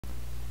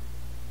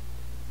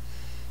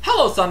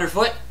Hello,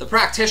 Thunderfoot, the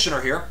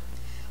practitioner here.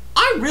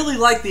 I really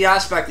like the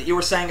aspect that you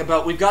were saying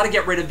about we've got to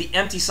get rid of the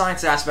empty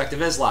science aspect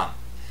of Islam.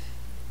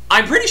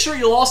 I'm pretty sure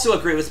you'll also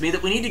agree with me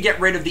that we need to get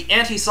rid of the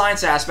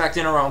anti-science aspect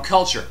in our own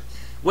culture,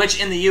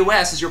 which in the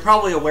US, as you're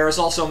probably aware, is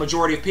also a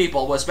majority of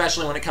people,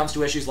 especially when it comes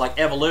to issues like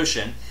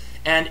evolution,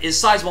 and is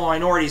sizable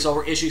minorities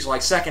over issues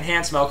like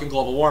secondhand smoke and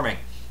global warming.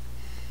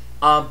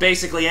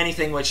 Basically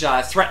anything which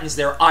threatens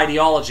their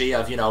ideology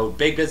of,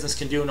 big business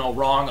can do no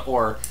wrong,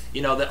 or,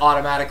 that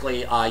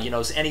automatically,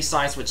 any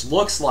science which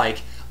looks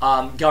like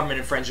government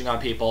infringing on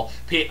people,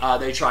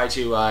 they try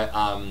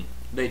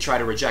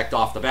to reject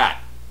off the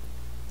bat.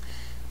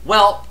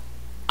 Well,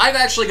 I've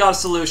actually got a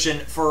solution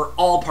for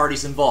all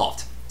parties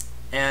involved.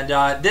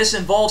 And this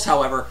involves,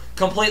 however,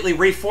 completely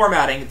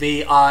reformatting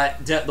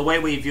the way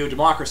we view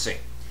democracy.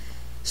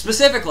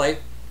 Specifically,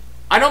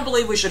 I don't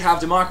believe we should have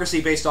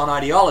democracy based on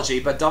ideology,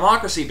 but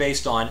democracy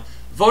based on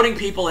voting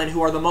people in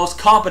who are the most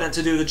competent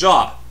to do the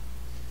job.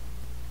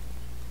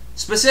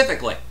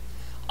 Specifically,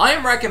 I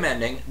am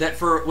recommending that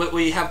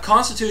we have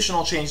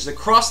constitutional changes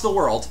across the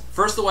world,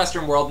 first the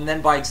Western world and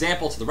then by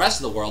example to the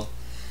rest of the world,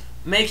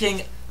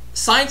 making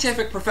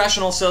scientific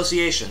professional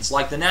associations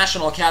like the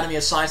National Academy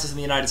of Sciences in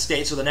the United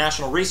States or the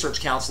National Research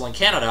Council in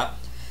Canada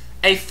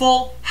a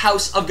full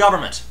house of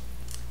government.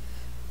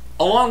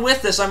 Along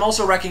with this, I'm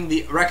also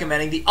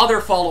recommending the other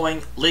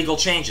following legal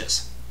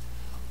changes.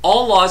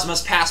 All laws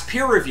must pass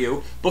peer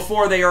review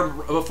before they are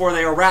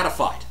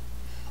ratified.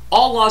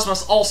 All laws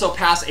must also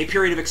pass a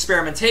period of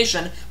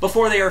experimentation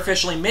before they are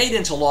officially made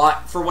into law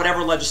for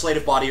whatever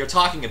legislative body you're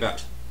talking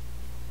about.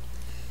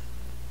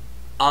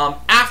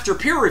 After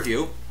peer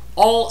review,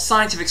 all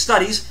scientific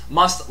studies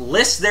must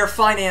list their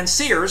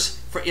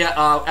financiers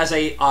as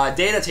a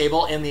data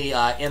table in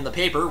the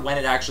paper when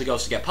it actually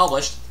goes to get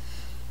published.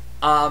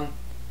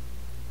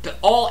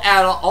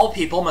 All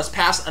people must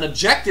pass an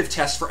objective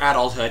test for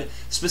adulthood,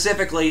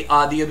 specifically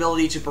the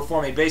ability to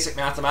perform a basic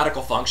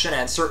mathematical function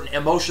and certain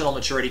emotional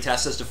maturity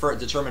tests as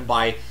determined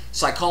by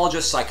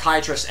psychologists,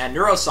 psychiatrists, and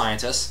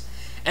neuroscientists.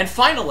 And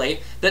finally,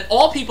 that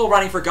all people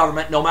running for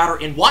government, no matter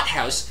in what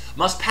house,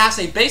 must pass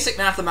a basic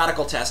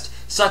mathematical test,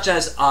 such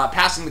as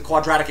passing the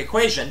quadratic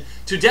equation,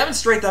 to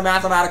demonstrate their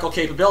mathematical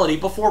capability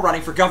before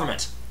running for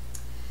government.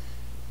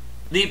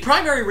 The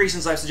primary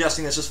reasons I'm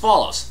suggesting this as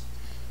follows.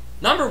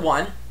 Number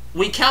one,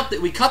 we cut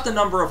the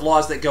number of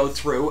laws that go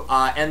through,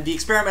 and the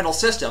experimental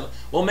system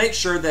will make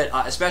sure that,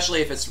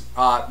 especially if it's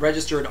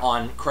registered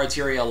on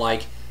criteria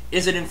like,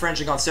 is it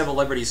infringing on civil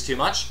liberties too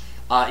much?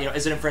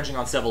 Is it infringing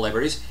on civil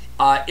liberties?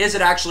 Is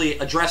it actually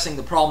addressing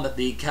the problem that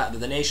the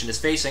nation is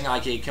facing?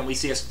 Can we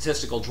see a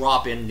statistical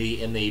drop in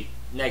the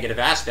negative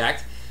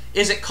aspect?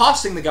 Is it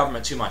costing the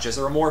government too much? Is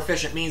there a more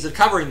efficient means of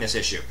covering this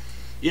issue?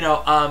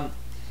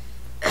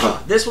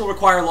 This will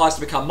require laws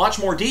to become much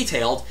more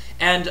detailed,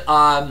 and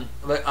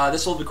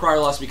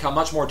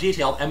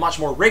much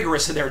more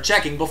rigorous in their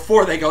checking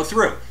before they go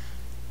through.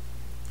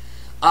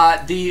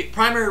 The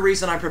primary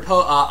reason I'm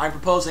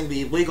proposing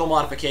the legal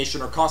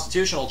modification or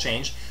constitutional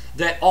change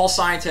that all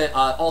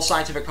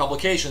scientific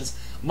publications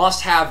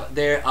must have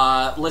their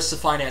lists of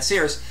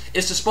financiers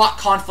is to spot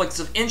conflicts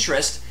of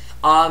interest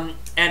and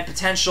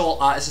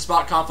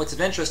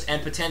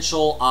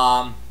potential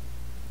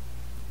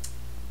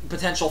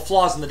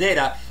flaws in the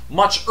data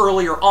much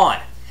earlier on,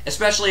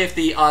 especially if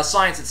the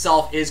science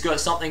itself is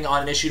something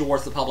on an issue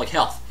towards the public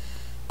health.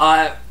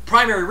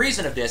 Primary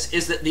reason of this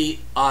is that the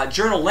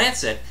journal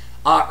Lancet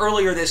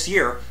earlier this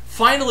year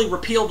finally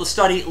repealed the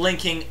study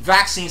linking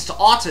vaccines to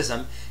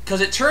autism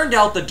because it turned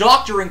out the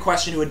doctor in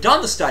question who had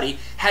done the study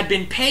had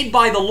been paid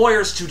by the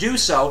lawyers to do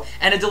so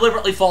and had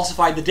deliberately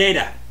falsified the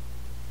data.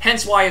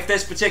 Hence why if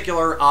this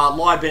particular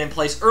law had been in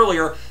place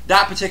earlier,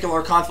 that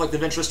particular conflict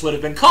of interest would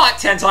have been caught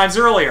 10 times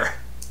earlier.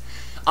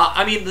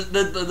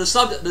 The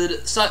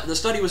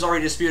study was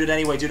already disputed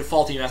anyway due to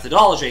faulty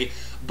methodology,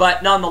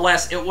 but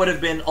nonetheless, it would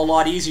have been a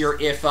lot easier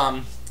if,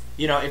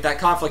 if that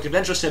conflict of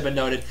interest had been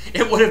noted.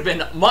 It would have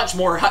been much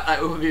more.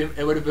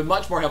 It would have been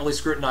much more heavily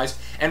scrutinized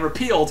and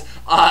repealed,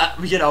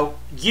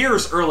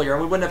 years earlier,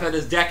 and we wouldn't have had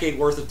this decade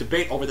worth of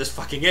debate over this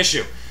fucking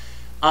issue.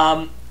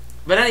 But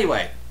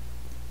anyway,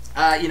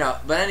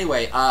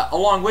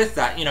 along with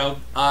that,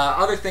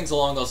 other things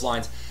along those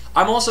lines.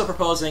 I'm also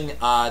proposing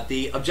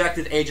the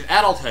objective age of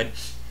adulthood,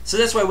 so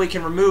this way we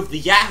can remove the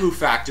Yahoo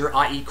factor,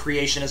 i.e.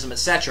 creationism,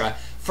 etc.,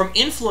 from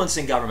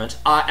influencing government,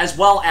 as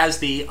well as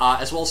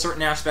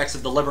certain aspects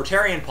of the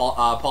libertarian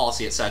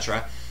policy,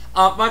 etc.,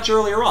 much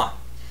earlier on.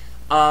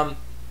 I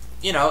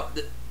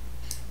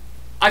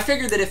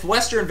figured that if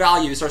Western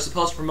values are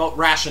supposed to promote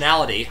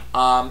rationality,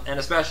 and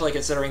especially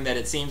considering that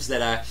it seems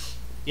that,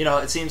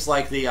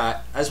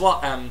 as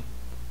well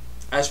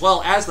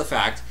as the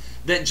fact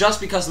that just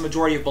because the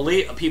majority of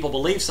people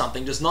believe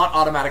something does not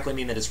automatically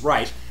mean that it's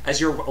right, as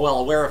you're well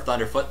aware of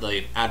Thunderfoot,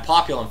 the ad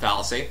populum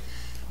fallacy,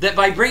 that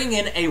by bringing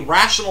in a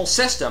rational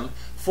system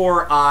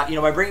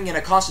by bringing in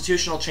a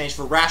constitutional change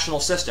for rational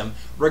system,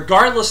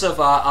 regardless of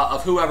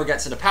whoever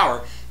gets into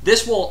power,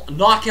 this will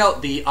knock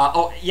out the,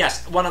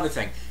 one other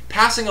thing,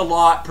 passing a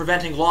law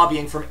preventing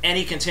lobbying from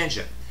any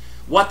contingent.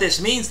 What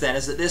this means then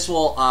is that this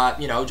will,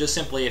 just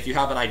simply, if you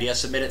have an idea,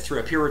 submit it through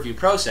a peer review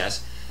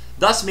process,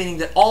 thus meaning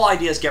that all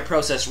ideas get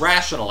processed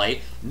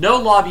rationally, no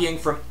lobbying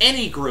from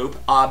any group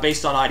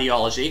based on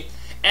ideology,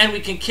 and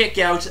we can kick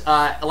out,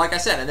 like I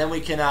said, and then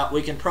we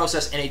can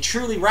process in a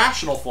truly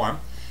rational form.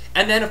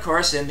 And then, of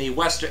course, if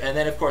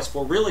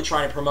we're really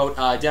trying to promote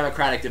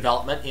democratic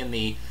development in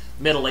the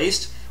Middle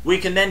East, we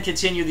can then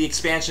continue the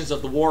expansions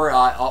of the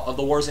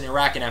wars in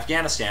Iraq and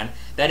Afghanistan.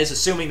 That is,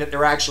 assuming that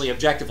they're actually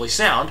objectively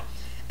sound,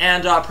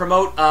 and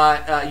promote,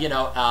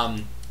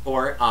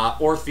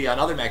 Orphea,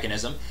 another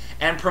mechanism,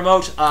 and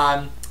promote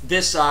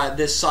this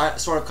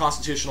sort of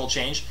constitutional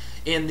change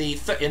in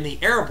the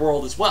Arab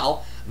world as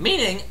well.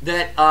 Meaning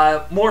that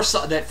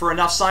that for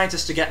enough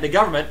scientists to get into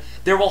government,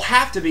 there will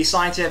have to be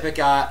scientific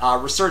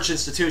research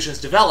institutions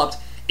developed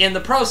in the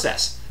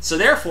process. So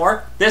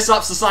therefore, this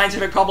ups the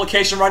scientific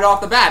publication right off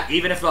the bat,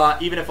 even if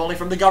only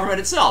from the government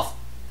itself.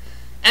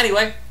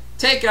 Anyway,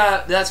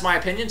 that's my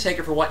opinion. Take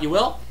it for what you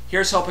will.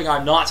 Here's hoping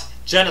I'm not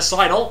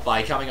genocidal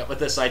by coming up with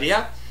this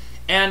idea.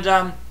 And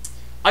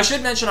I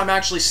should mention I'm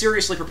actually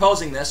seriously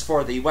proposing this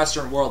for the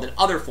Western world in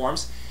other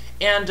forms.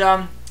 And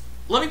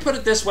let me put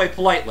it this way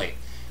politely.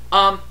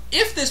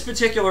 If this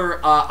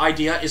particular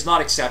idea is not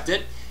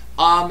accepted,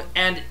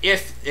 and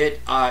if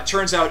it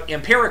turns out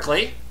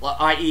empirically,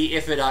 i.e.,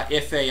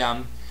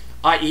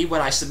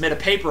 when I submit a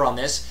paper on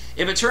this,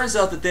 if it turns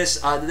out that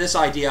this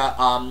idea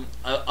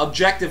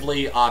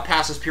objectively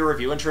passes peer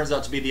review and turns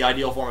out to be the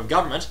ideal form of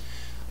government,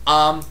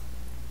 and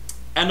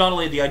not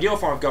only the ideal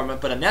form of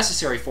government, but a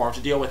necessary form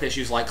to deal with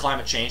issues like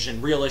climate change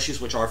and real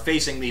issues which are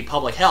facing the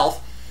public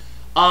health,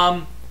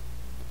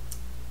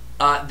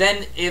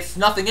 then, if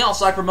nothing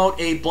else, I promote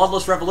a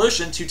bloodless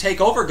revolution to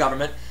take over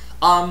government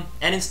and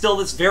instill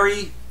this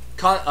very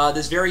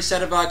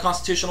set of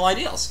constitutional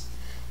ideals.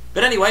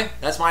 But anyway,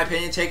 that's my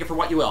opinion. Take it for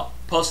what you will.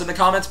 Post in the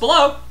comments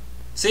below.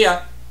 See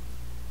ya.